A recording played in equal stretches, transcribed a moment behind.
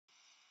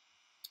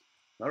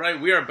All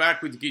right, we are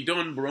back with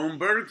Gidon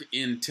Bromberg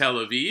in Tel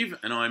Aviv,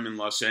 and I'm in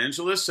Los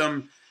Angeles.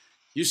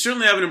 You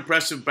certainly have an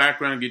impressive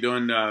background,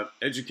 Gidon,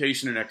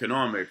 education and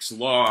economics,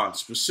 law,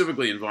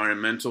 specifically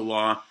environmental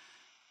law,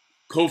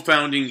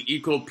 co-founding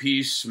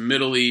EcoPeace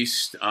Middle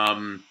East,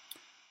 a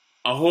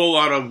whole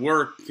lot of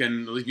work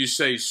and, like you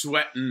say,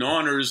 sweat and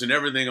honors and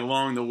everything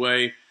along the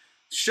way.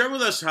 Share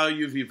with us how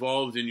you've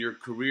evolved in your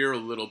career a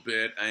little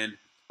bit, and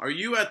are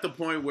you at the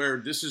point where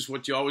this is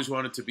what you always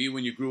wanted to be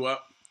when you grew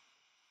up?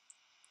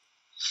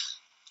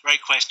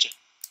 Great question.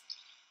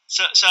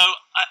 So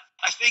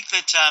I think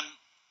that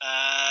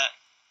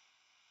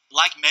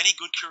like many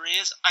good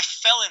careers, I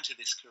fell into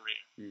this career.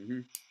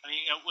 Mm-hmm. I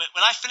mean,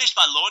 when I finished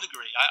my law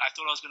degree, I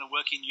thought I was going to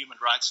work in human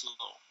rights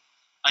law.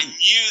 I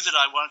knew that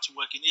I wanted to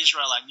work in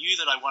Israel. I knew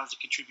that I wanted to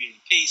contribute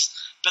in peace,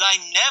 but I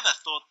never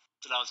thought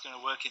that I was going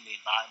to work in the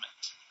environment.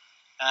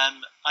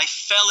 I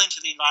fell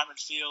into the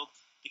environment field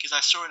because I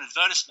saw an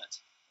advertisement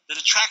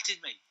that attracted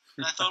me.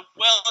 And I thought,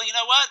 well, you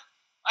know what?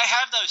 I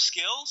have those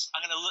skills. I'm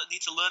going to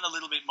need to learn a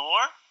little bit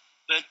more,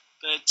 but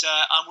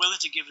I'm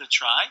willing to give it a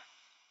try.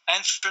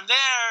 And from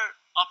there,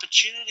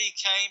 opportunity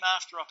came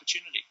after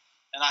opportunity.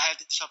 And I had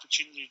this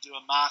opportunity to do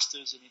a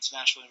master's in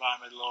international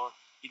environmental law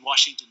in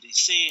Washington,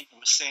 D.C.,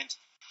 and was sent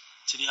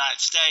to the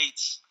United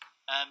States,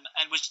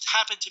 and which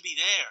happened to be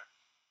there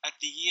at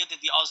the year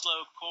that the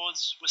Oslo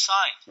Accords were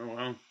signed. Oh,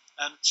 wow.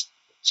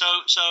 So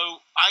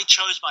I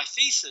chose my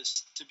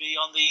thesis to be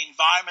on the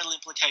environmental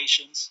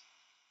implications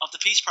of the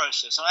peace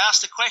process. And I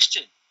asked the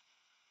question,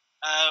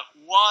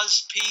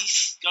 was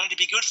peace going to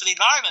be good for the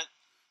environment,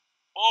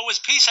 or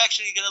was peace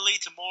actually going to lead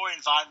to more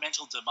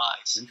environmental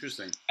demise?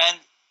 Interesting. And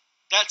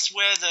that's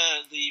where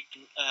the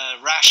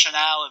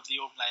rationale of the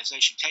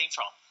organization came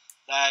from,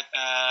 that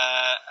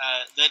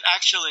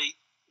actually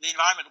the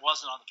environment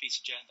wasn't on the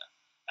peace agenda,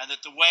 and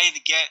that the way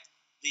to get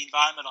the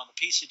environment on the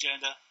peace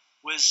agenda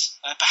was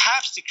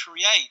perhaps to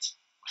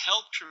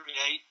help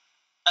create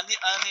an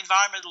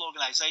environmental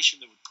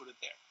organization that would put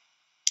it there.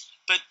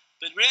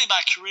 But really, my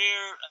career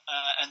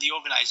and the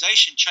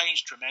organization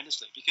changed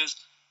tremendously because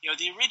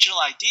the original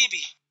idea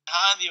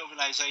behind the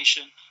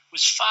organization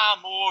was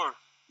far more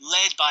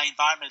led by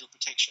environmental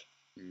protection,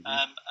 mm-hmm.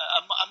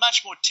 a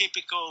much more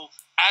typical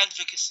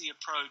advocacy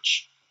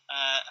approach,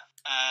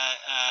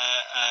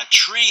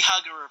 tree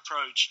hugger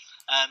approach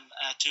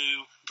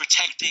to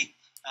protecting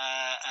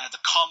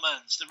the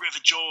commons, the River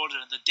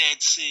Jordan, the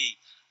Dead Sea,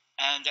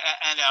 and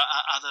our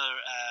other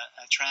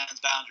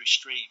transboundary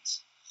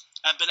streams.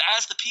 But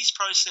as the peace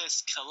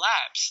process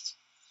collapsed,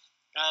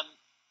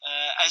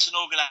 as an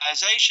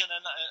organization,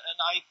 and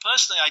I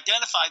personally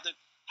identified that,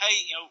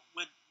 hey,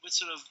 we'd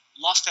sort of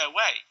lost our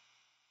way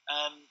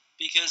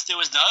because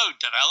there was no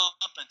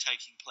development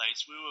taking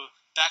place. We were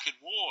back at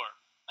war.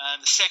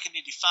 The Second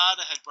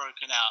Intifada had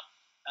broken out.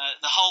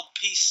 The whole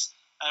peace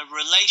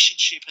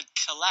relationship had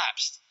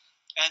collapsed.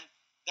 And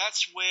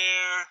that's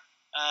where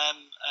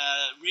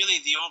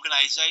really the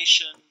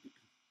organization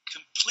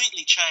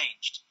completely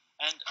changed.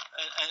 And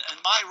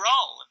my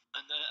role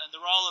and the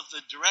role of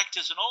the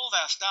directors and all of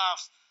our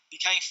staff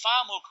became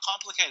far more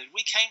complicated.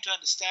 We came to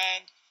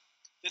understand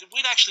that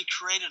we'd actually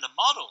created a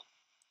model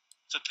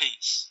for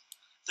peace,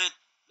 that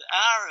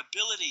our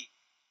ability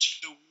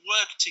to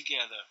work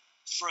together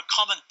for a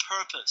common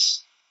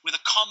purpose with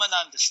a common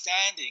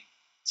understanding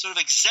sort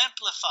of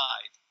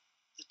exemplified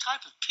the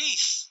type of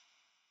peace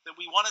that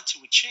we wanted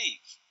to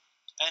achieve.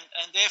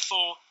 And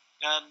therefore,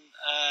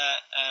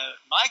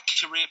 my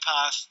career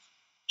path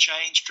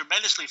changed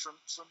tremendously from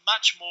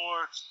much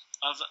more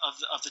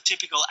of the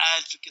typical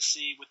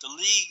advocacy with the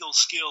legal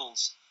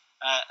skills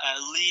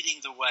leading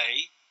the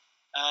way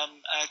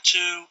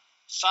to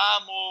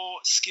far more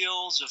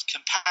skills of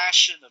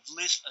compassion, of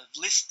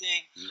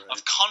listening, right.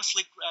 Of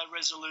conflict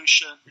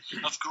resolution,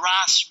 of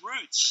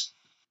grassroots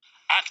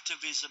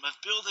activism, of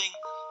building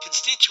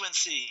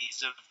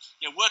constituencies, of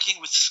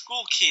working with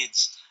school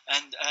kids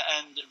and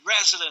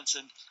residents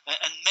and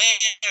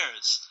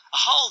mayors, a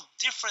whole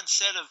different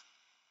set of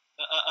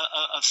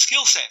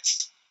skill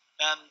sets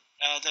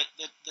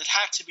that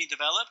had to be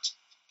developed,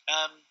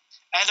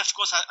 and of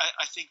course,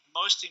 I think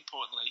most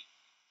importantly,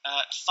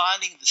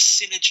 finding the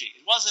synergy.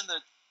 It wasn't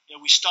that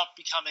we stopped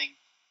becoming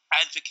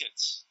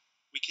advocates.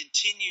 We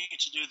continue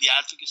to do the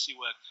advocacy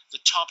work, the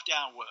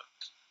top-down work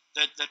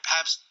that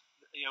perhaps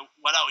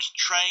what I was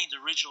trained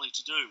originally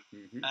to do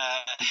mm-hmm.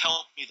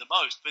 Helped me the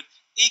most. But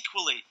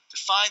equally, to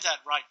find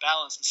that right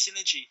balance and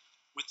synergy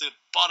with the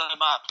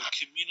bottom-up, the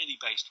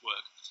community-based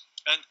work,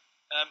 and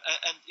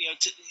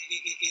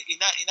in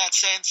that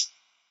sense,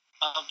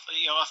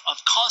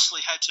 I've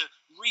constantly had to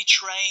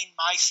retrain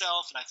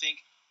myself, and I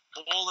think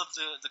all of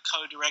the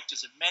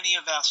co-directors and many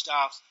of our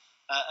staff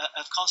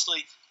have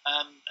constantly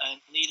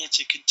needed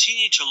to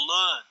continue to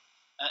learn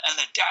and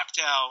adapt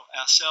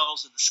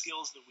ourselves and the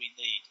skills that we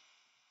need.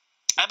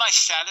 Am I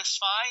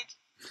satisfied?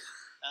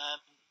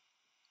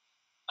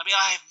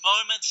 I have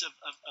moments of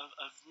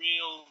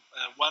real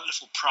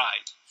wonderful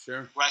pride.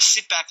 Sure. Where I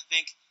sit back and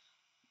think,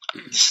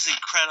 this is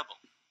incredible.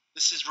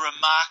 This is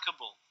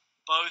remarkable,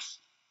 both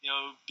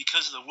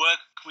because of the work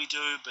we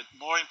do, but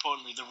more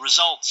importantly, the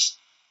results,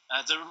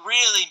 the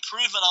real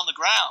improvement on the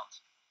ground.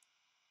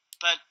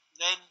 But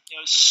then,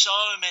 so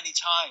many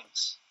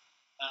times,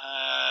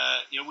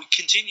 we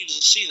continue to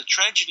see the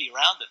tragedy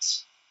around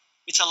us.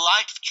 It's a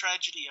life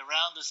tragedy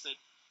around us that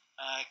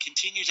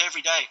continues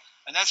every day,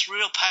 and that's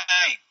real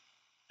pain,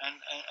 and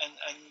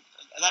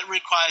that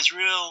requires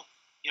real,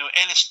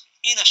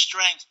 inner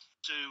strength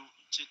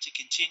to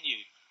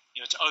continue,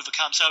 to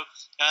overcome. So,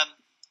 am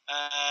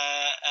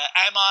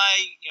I,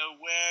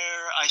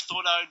 where I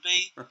thought I would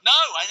be? No,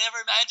 I never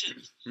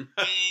imagined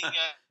being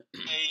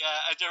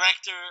a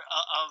director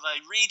of a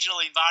regional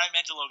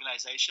environmental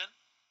organization.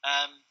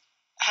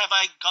 Have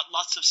I got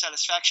lots of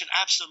satisfaction?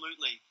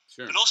 Absolutely.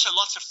 Sure. But also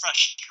lots of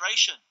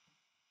frustration,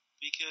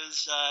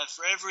 because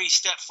for every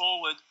step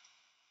forward,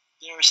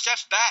 there are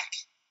steps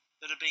back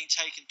that are being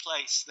taken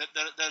place, that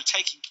are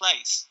taking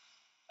place,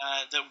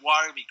 that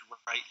worry me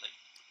greatly.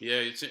 Yeah,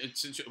 it's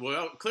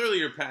well, clearly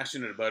you're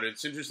passionate about it.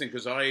 It's interesting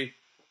because I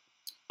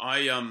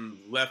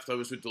left. I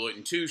was with Deloitte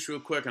and Touche real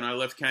quick, and I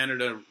left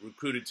Canada,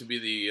 recruited to be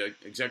the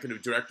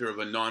executive director of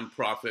a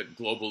nonprofit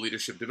global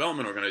leadership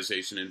development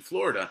organization in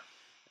Florida.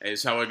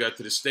 Is how I got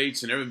to the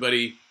States, and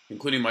everybody,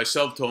 including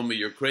myself, told me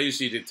you're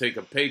crazy to take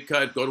a pay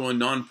cut, go to a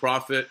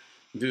nonprofit,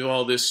 do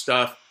all this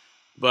stuff.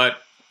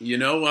 But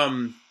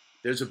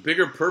there's a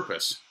bigger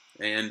purpose,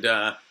 and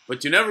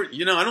but you never,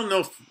 I don't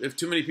know if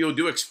too many people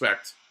do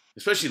expect,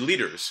 especially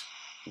leaders,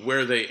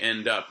 where they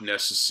end up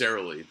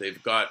necessarily.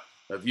 They've got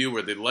a view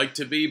where they'd like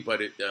to be,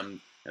 but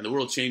and the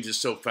world changes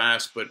so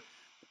fast. But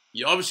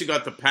you obviously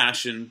got the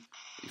passion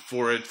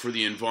for it, for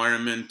the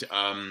environment.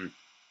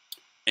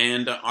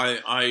 And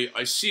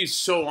I see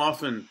so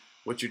often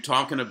what you're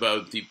talking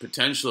about, the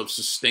potential of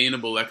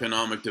sustainable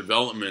economic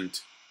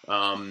development,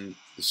 the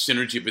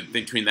synergy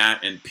between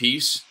that and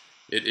peace.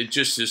 It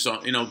just is,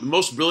 the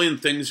most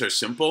brilliant things are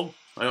simple,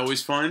 I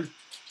always find.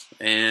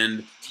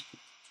 And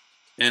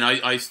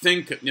I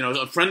think,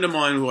 a friend of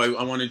mine who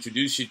I want to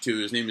introduce you to,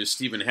 his name is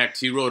Stephen Hecht.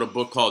 He wrote a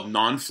book called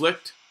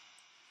Nonflict,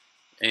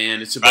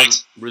 and it's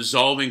about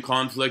resolving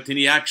conflict. And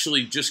he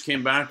actually just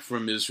came back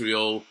from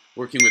Israel,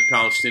 working with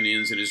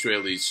Palestinians and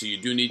Israelis, so you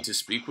do need to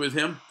speak with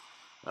him.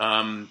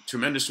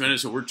 Tremendous,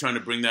 and we're trying to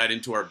bring that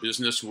into our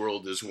business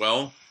world as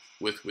well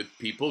with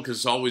people, because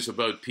it's always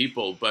about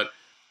people. But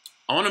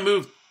I want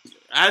to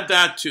add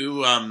that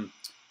to,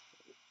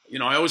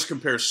 I always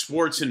compare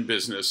sports and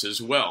business as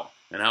well,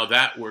 and how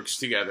that works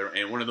together.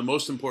 And one of the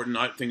most important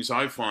things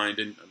I find,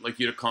 and I'd like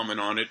you to comment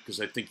on it, because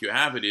I think you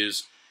have it,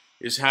 is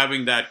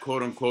having that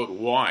quote-unquote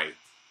why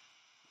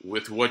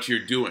with what you're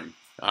doing.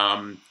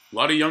 A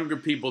lot of younger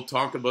people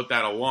talk about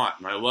that a lot,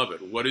 and I love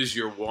it. What is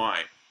your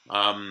why?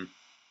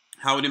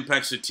 How it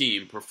impacts the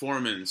team,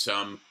 performance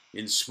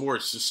in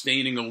sports,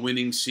 sustaining a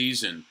winning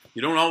season.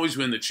 You don't always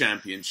win the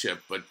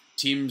championship, but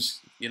teams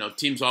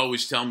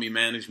always tell me,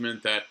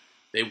 management, that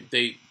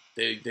they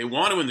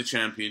want to win the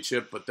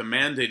championship, but the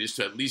mandate is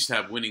to at least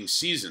have winning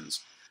seasons.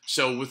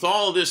 So with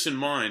all of this in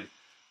mind,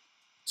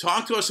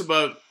 talk to us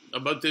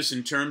about this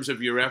in terms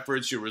of your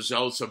efforts, your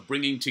results of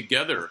bringing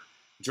together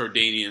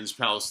Jordanians,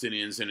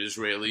 Palestinians, and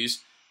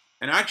Israelis,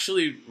 and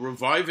actually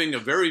reviving a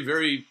very,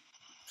 very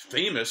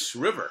famous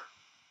river.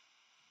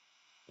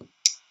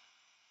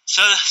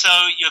 So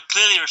you're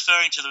clearly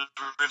referring to the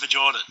River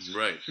Jordan,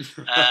 right?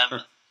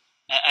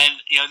 And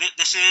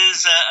this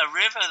is a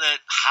river that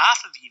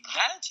half of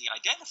humanity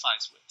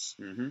identifies with.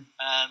 Mm-hmm.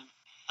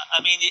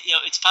 I mean,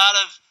 it's part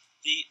of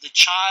the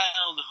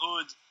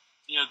childhood,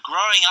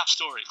 growing up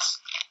stories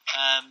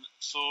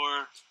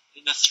for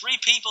the three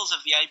peoples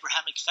of the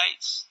Abrahamic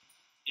faith.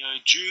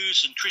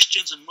 Jews and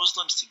Christians and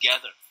Muslims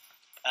together.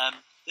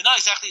 They're not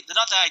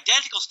the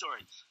identical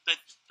story, but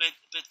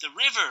the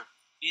river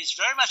is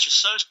very much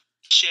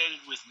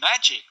associated with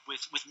magic,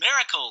 with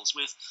miracles,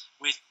 with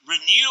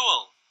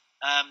renewal,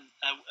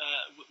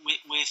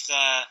 with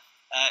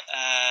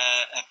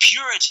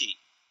purity.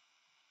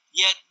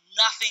 Yet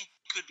nothing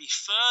could be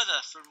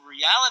further from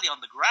reality on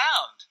the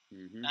ground,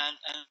 mm-hmm.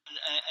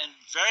 and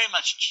very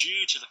much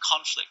due to the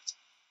conflict.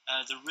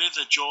 The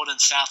River Jordan,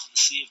 south of the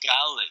Sea of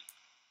Galilee,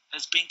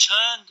 has been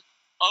turned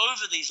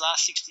over these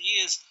last 60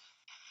 years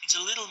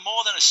into little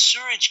more than a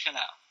sewage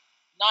canal.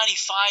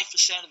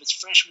 95% of its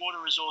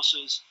freshwater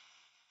resources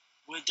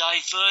were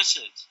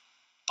diverted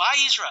by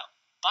Israel,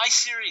 by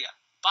Syria,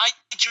 by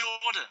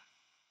Jordan,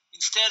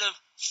 instead of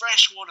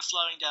fresh water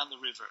flowing down the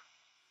river.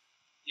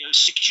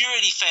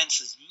 Security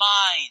fences,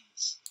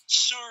 mines,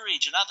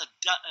 sewage, and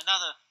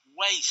other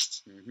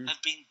waste mm-hmm.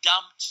 have been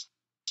dumped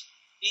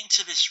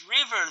into this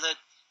river that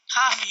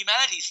half of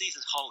humanity sees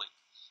as holy.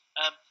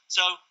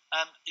 So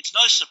it's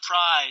no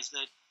surprise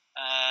that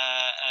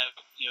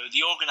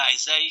the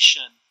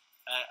organization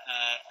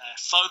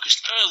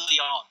focused early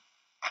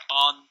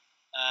on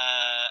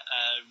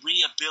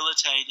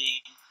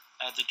rehabilitating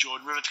the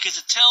Jordan River, because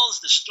it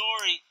tells the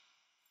story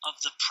of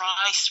the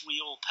price we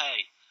all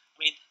pay. I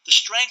mean, the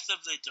strength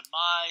of the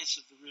demise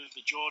of the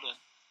River Jordan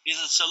is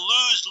it's a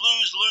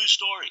lose-lose-lose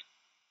story.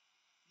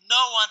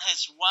 No one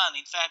has won.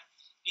 In fact,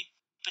 in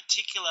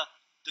particular,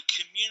 the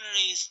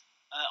communities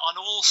on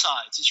all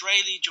sides,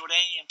 Israeli,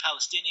 Jordanian,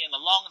 Palestinian,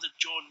 along the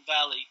Jordan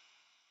Valley,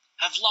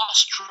 have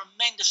lost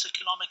tremendous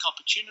economic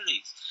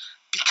opportunities.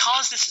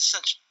 Because this is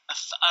such an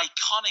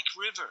iconic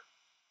river,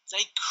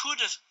 they could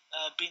have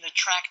been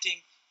attracting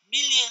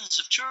millions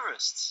of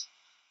tourists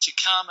to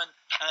come and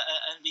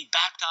be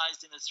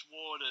baptized in its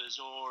waters,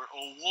 or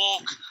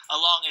walk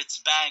along its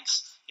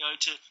banks,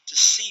 to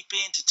seep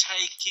in, to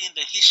take in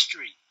the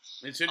history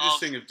It's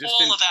interesting. of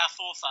all of our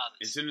forefathers.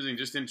 It's interesting,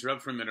 just to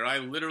interrupt for a minute. I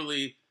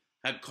literally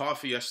had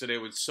coffee yesterday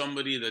with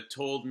somebody that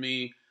told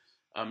me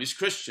he's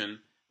Christian,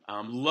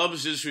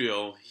 loves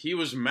Israel. He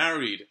was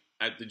married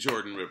at the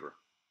Jordan River.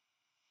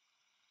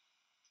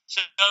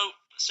 So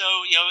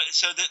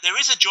there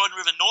is a Jordan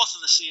River north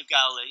of the Sea of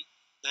Galilee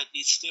that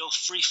is still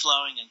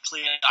free-flowing and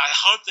clear. I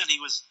hope that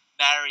he was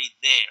married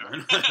there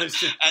and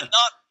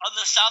not on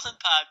the southern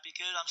part,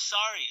 because I'm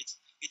sorry,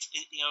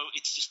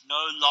 it's just no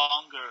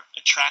longer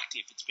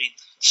attractive. It's been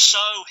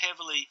so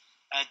heavily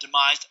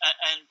demised,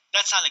 and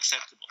that's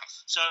unacceptable.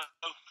 So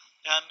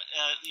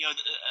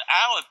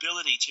our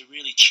ability to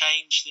really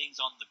change things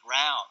on the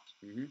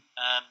ground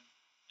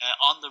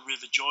on the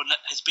River Jordan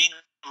has been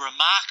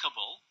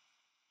remarkable,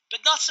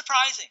 but not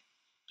surprising,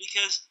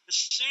 because as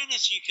soon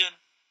as you can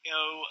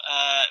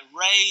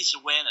raise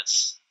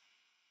awareness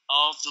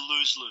of the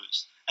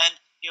lose-lose, and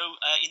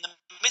in the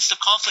midst of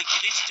conflict, you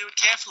need to do it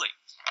carefully.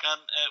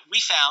 We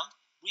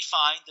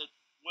find that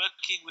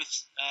working with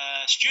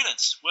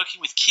students, working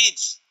with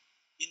kids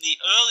in the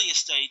earlier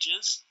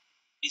stages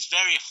is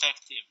very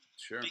effective.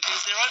 Sure. Because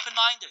they're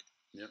open-minded.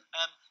 Yep.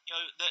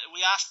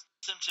 We ask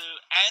them to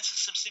answer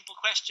some simple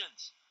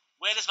questions.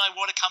 Where does my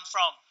water come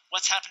from?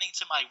 What's happening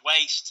to my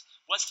waste?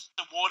 What's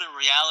the water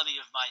reality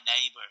of my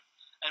neighbor?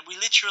 And we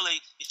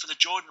literally, for the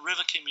Jordan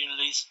River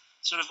communities,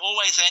 sort of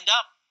always end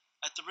up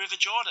at the River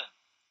Jordan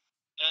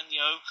and,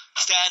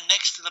 stand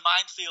next to the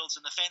minefields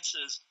and the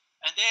fences.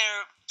 And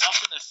they're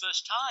often their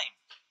first time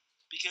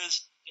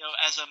because,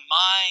 as a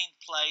mine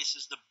place,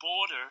 as the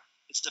border,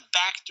 it's the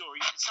back door,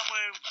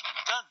 somewhere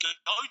you don't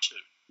go to.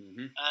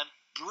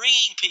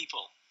 Bringing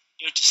people,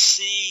 to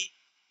see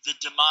the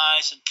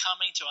demise and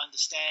coming to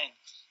understand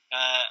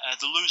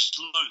the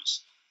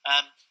lose-lose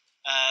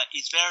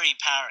is very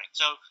empowering.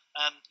 So,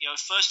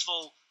 first of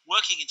all,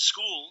 working in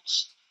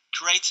schools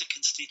creates a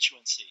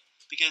constituency,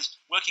 because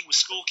working with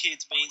school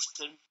kids means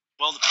that,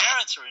 well, the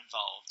parents are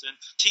involved, and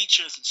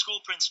teachers and school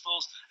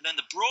principals, and then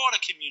the broader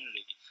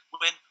community.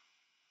 When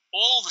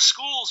all the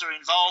schools are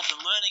involved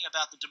in learning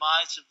about the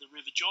demise of the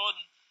River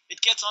Jordan, it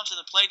gets onto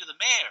the plate of the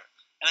mayor.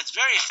 And it's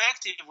very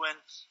effective when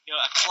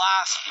a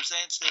class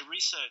presents their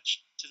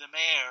research to the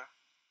mayor,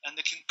 and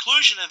the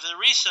conclusion of the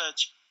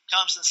research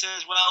comes and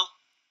says, well,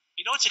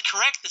 in order to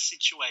correct the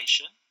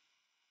situation,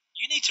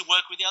 you need to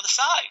work with the other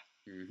side,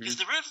 because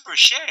the river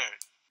is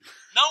shared.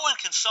 No one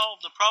can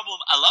solve the problem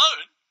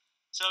alone.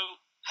 So,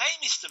 hey,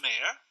 Mr.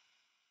 Mayor,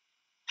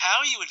 how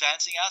are you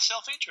advancing our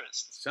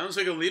self-interest? Sounds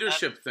like a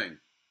leadership thing.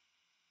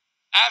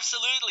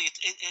 Absolutely.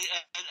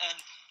 And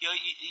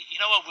you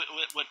know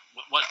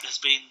what has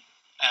been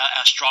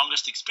our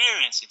strongest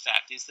experience, in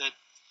fact, is that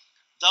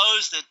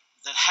those that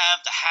have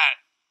the hat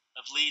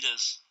of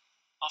leaders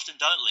often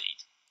don't lead.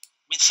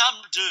 I mean, some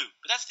do,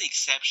 but that's the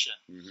exception.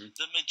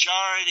 The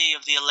majority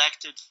of the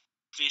elected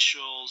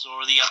officials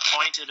or the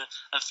appointed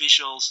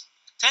officials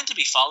tend to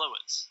be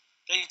followers.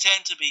 They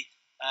tend to be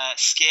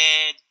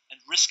scared and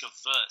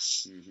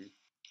risk-averse.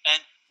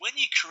 And when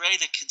you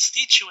create a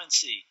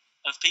constituency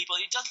of people,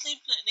 it doesn't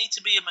even need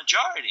to be a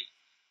majority.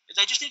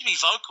 They just need to be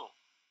vocal.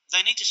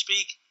 They need to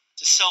speak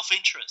to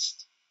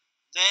self-interest.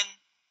 Then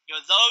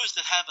those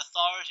that have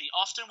authority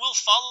often will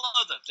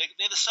follow them.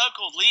 They're the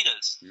so-called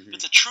leaders, but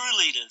the true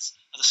leaders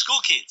are the school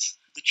kids.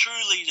 The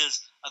true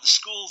leaders are the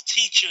school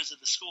teachers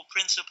and the school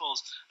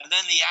principals, and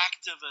then the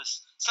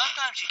activists.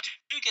 Sometimes you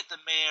do get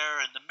the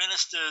mayor and the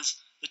ministers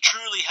that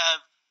truly have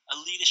a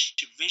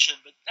leadership vision,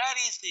 but that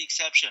is the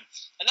exception.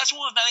 And that's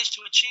what we've managed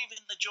to achieve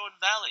in the Jordan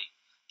Valley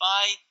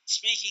by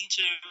speaking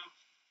to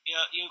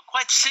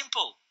quite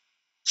simple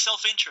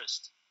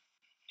self-interest,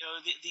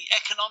 the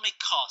economic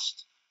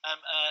cost,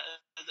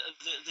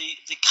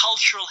 the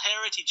cultural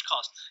heritage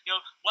cost.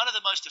 One of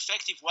the most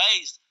effective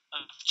ways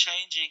of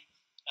changing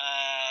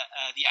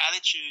the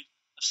attitude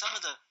of some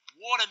of the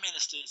water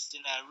ministers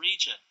in our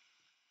region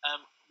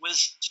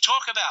was to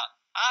talk about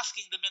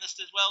asking the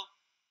ministers, well,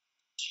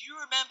 do you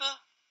remember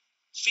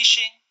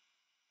fishing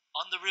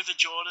on the River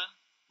Jordan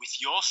with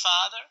your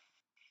father?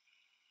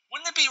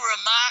 Wouldn't it be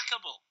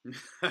remarkable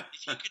if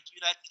you could do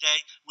that today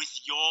with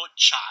your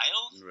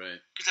child?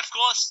 Right. Because, of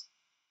course,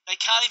 they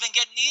can't even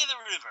get near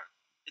the river.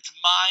 It's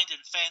mined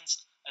and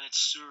fenced, and it's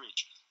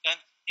sewerage. And,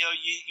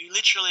 you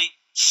literally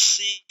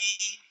see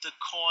the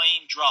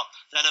coin drop,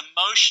 that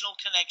emotional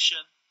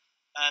connection,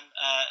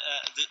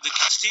 the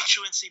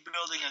constituency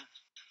building, and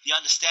the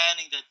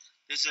understanding that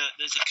there's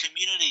a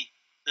community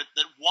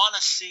that want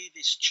to see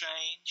this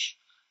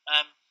change.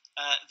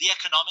 The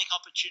economic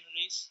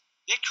opportunities,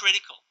 they're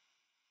critical.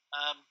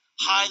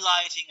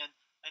 Highlighting, and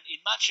in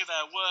much of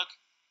our work,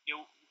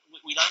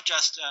 we don't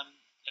just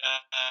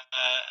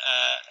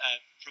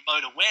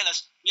promote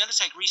awareness, we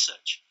undertake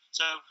research.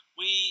 So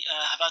we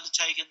have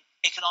undertaken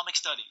economic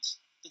studies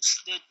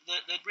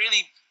that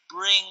really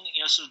bring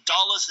sort of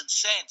dollars and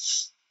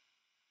cents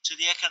to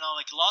the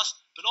economic loss,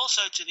 but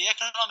also to the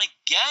economic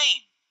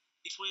gain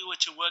if we were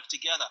to work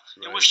together.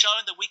 Right. And we've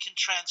shown that we can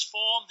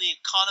transform the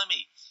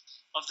economy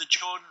of the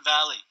Jordan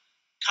Valley,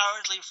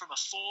 currently from a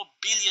 $4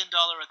 billion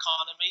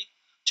economy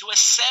to a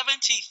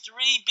 $73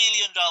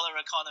 billion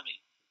economy.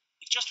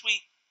 If just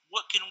we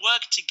can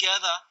work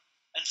together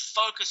and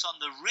focus on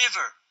the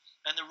river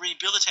and the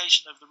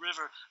rehabilitation of the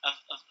river,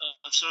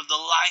 of sort of the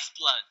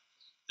lifeblood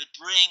that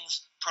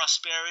brings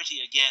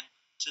prosperity again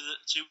to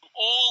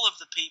all of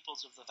the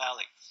peoples of the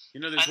valley.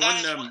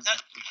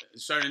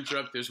 There's sorry to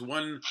interrupt. There's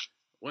one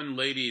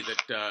lady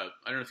that I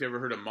don't know if you ever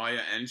heard of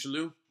Maya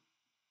Angelou.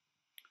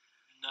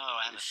 No,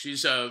 I haven't.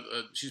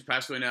 She's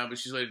passed away now, but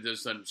she's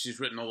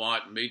written a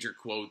lot, major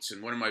quotes,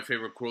 and one of my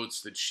favorite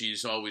quotes that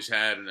she's always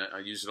had, and I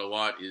use it a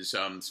lot, is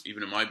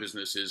even in my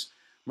business, is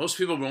most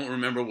people won't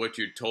remember what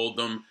you told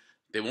them.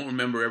 They won't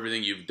remember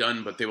everything you've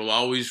done, but they will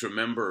always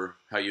remember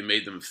how you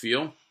made them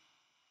feel.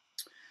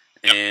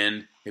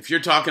 And if you're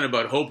talking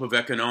about hope of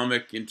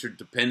economic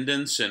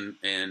interdependence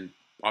and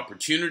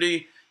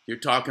opportunity, you're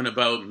talking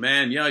about,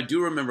 man, yeah, I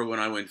do remember when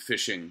I went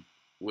fishing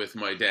with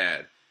my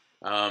dad.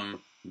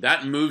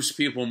 That moves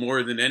people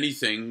more than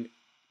anything,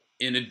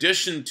 in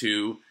addition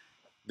to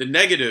the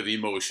negative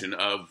emotion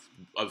of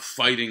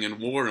fighting and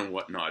war and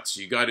whatnot.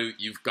 So you've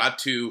got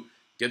to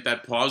get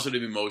that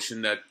positive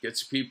emotion that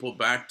gets people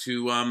back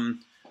to,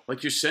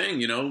 like you're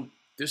saying,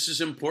 this is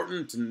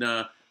important, and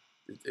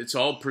it's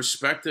all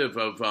perspective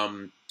of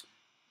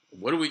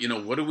what are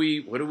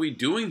we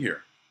doing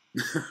here?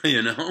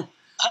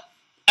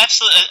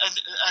 Absolutely,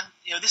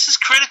 and this is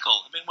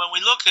critical. I mean, when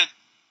we look at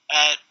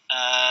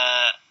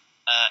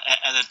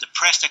a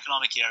depressed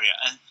economic area,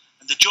 and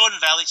the Jordan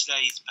Valley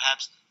today is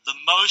perhaps the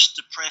most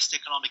depressed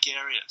economic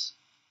area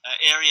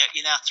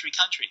in our three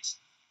countries.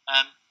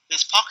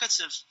 There's pockets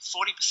of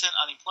 40%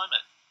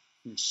 unemployment,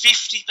 50%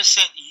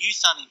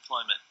 youth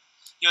unemployment.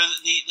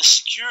 The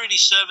security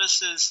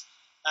services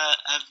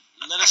have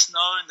let us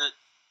know that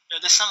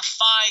there's some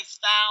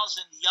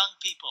 5,000 young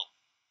people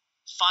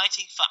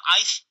fighting for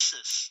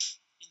ISIS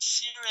in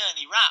Syria and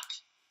Iraq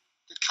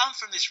that come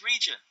from this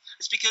region.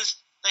 It's because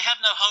they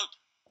have no hope.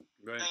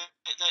 Right.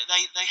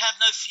 They have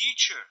no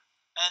future,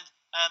 and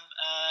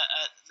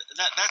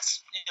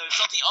that's it's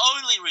not the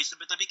only reason,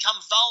 but they become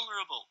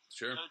vulnerable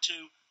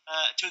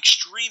to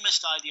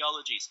extremist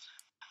ideologies,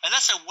 and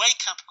that's a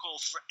wake up call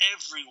for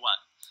everyone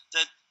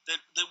that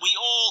we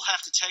all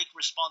have to take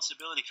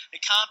responsibility.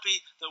 It can't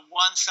be that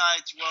one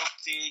side's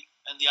wealthy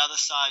and the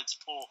other side's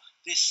poor.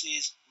 This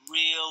is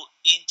real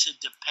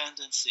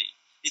interdependency.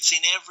 It's in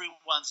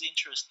everyone's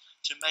interest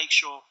to make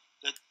sure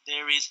that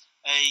there is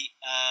a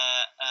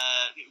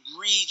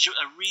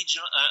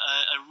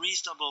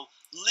reasonable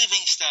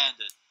living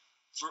standard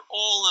for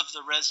all of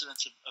the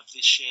residents of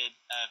this shared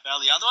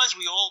valley. Otherwise,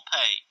 we all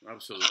pay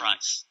absolutely the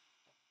price.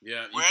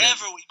 Yeah,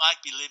 wherever we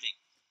might be living.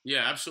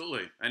 Yeah,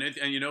 absolutely.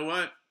 And you know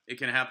what? It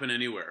can happen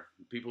anywhere.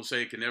 People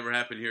say it can never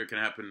happen here. It can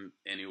happen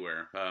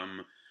anywhere.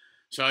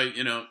 So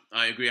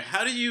I agree.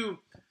 How do you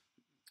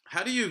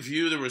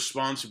view the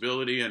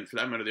responsibility, and for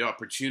that matter, the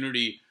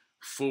opportunity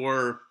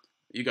for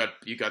you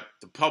got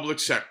the public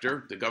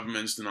sector, the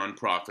governments, the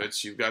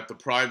nonprofits. You've got the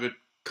private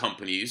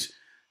companies,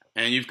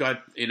 and you've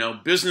got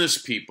business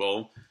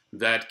people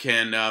that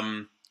can.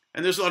 And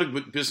there's a lot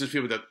of business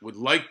people that would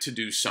like to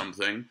do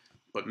something,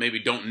 but maybe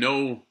don't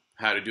know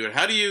how to do it.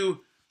 How do you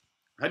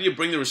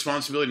bring the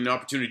responsibility and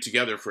opportunity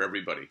together for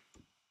everybody?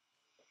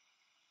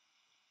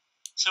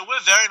 So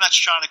we're very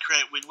much trying to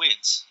create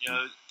win-wins.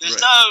 There's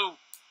right.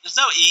 there's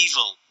no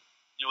evil.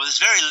 There's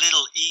very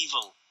little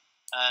evil.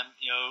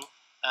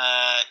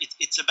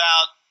 It's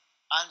about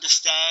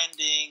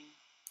understanding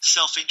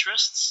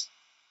self-interests,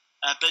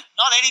 but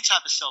not any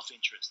type of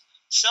self-interest.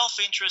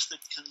 Self-interest that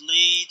can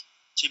lead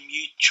to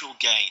mutual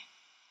gain.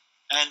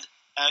 And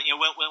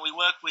when we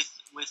work with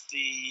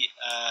the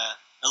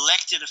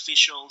elected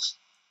officials,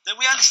 then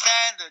we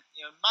understand that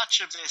much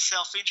of their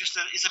self-interest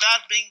is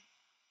about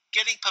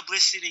getting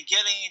publicity,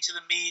 getting into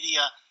the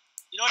media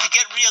in order to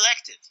get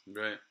re-elected.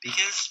 Right.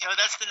 Because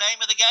that's the name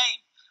of the game.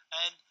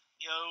 And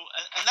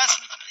and that's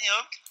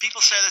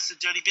people say that's a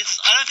dirty business.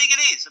 I don't think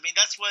it is. I mean,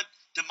 that's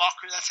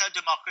how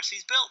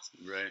democracy is built.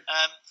 Right.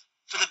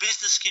 For the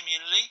business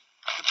community,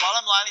 the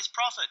bottom line is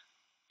profit.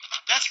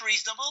 That's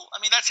reasonable.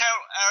 I mean, that's how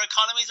our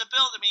economies are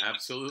built. I mean,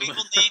 absolutely.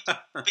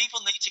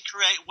 People need to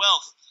create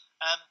wealth,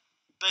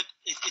 but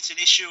it's an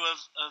issue of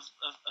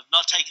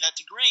not taking that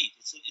to greed.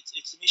 It's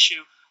an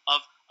issue of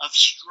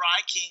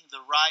striking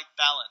the right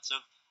balance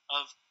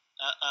of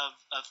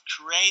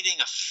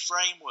creating a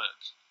framework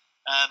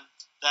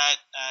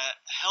that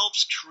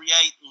helps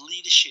create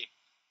leadership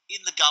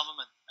in the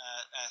government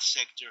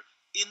sector,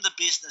 in the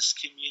business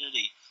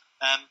community,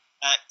 among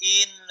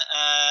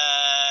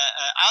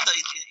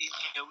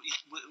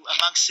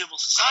civil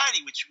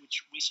society, which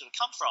we sort of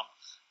come from,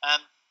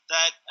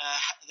 that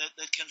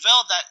can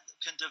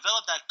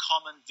develop that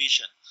common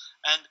vision.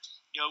 And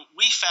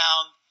we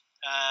found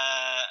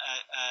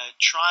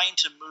trying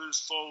to move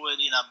forward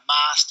in a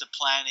master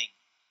planning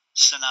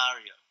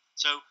scenario.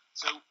 So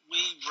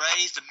we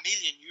raised €1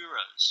 million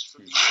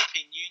from the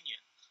European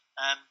Union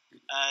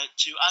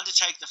to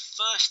undertake the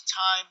first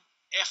time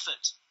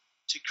effort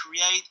to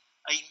create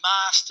a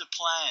master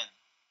plan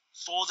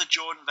for the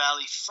Jordan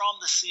Valley from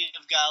the Sea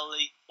of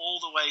Galilee all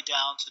the way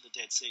down to the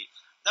Dead Sea.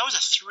 That was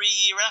a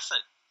 3-year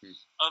effort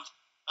of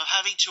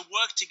having to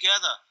work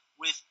together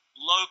with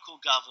local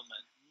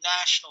government,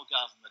 national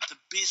government, the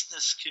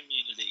business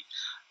community,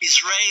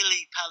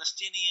 Israeli,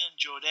 Palestinian,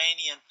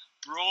 Jordanian,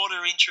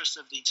 broader interests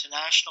of the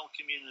international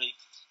community.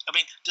 I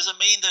mean, does it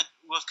mean that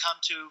we've come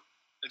to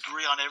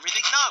agree on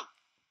everything? No.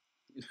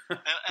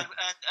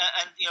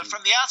 and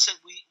from the outset,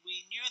 we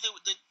knew that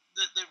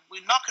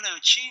we're not going to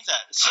achieve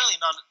that. It's certainly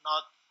not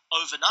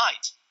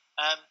overnight.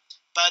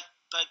 But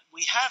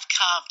we have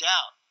carved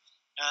out,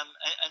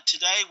 and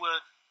today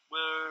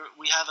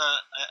we have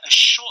a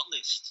short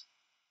list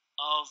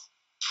of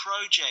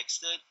projects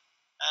that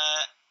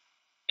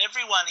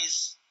everyone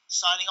is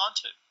signing on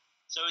to.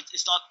 So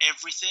it's not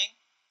everything,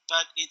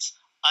 but it's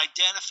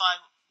identifying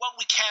what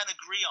we can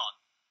agree on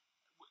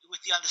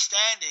with the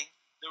understanding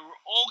that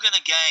we're all going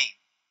to gain,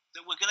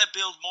 that we're going to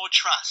build more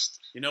trust.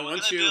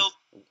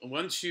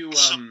 Once you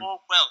some more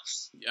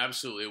wealth.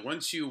 Absolutely.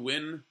 Once you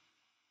win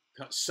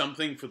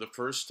something for the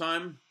first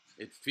time,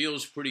 it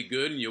feels pretty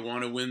good, and you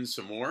want to win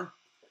some more.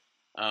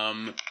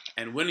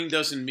 And winning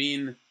doesn't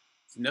mean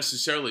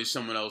necessarily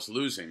someone else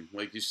losing.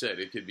 Like you said,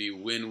 it could be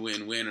win,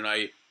 win, win.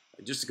 And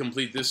just to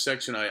complete this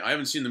section, I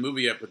haven't seen the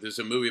movie yet, but there's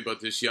a movie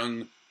about this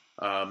young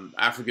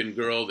African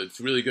girl that's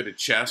really good at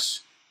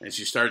chess, and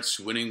she starts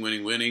winning,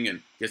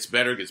 and gets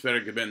better,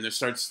 and there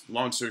starts,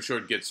 long story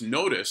short, gets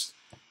noticed,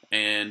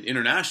 and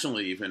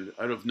internationally even,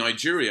 out of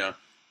Nigeria.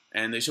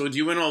 And they said, well, do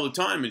you win all the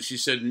time? And she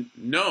said,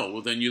 no.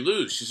 Well, then you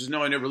lose. She says,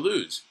 no, I never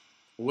lose.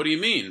 Well, what do you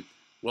mean?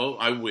 Well,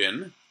 I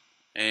win.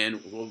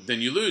 And, well,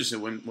 then you lose.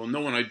 And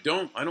when I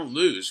don't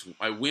lose.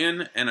 I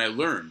win and I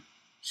learn,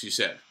 she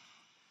said.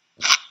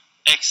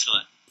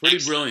 Excellent. Pretty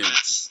brilliant.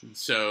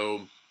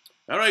 So,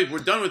 all right, we're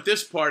done with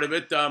this part of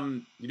it.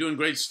 You're doing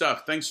great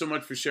stuff. Thanks so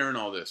much for sharing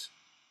all this.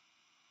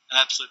 An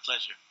absolute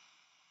pleasure.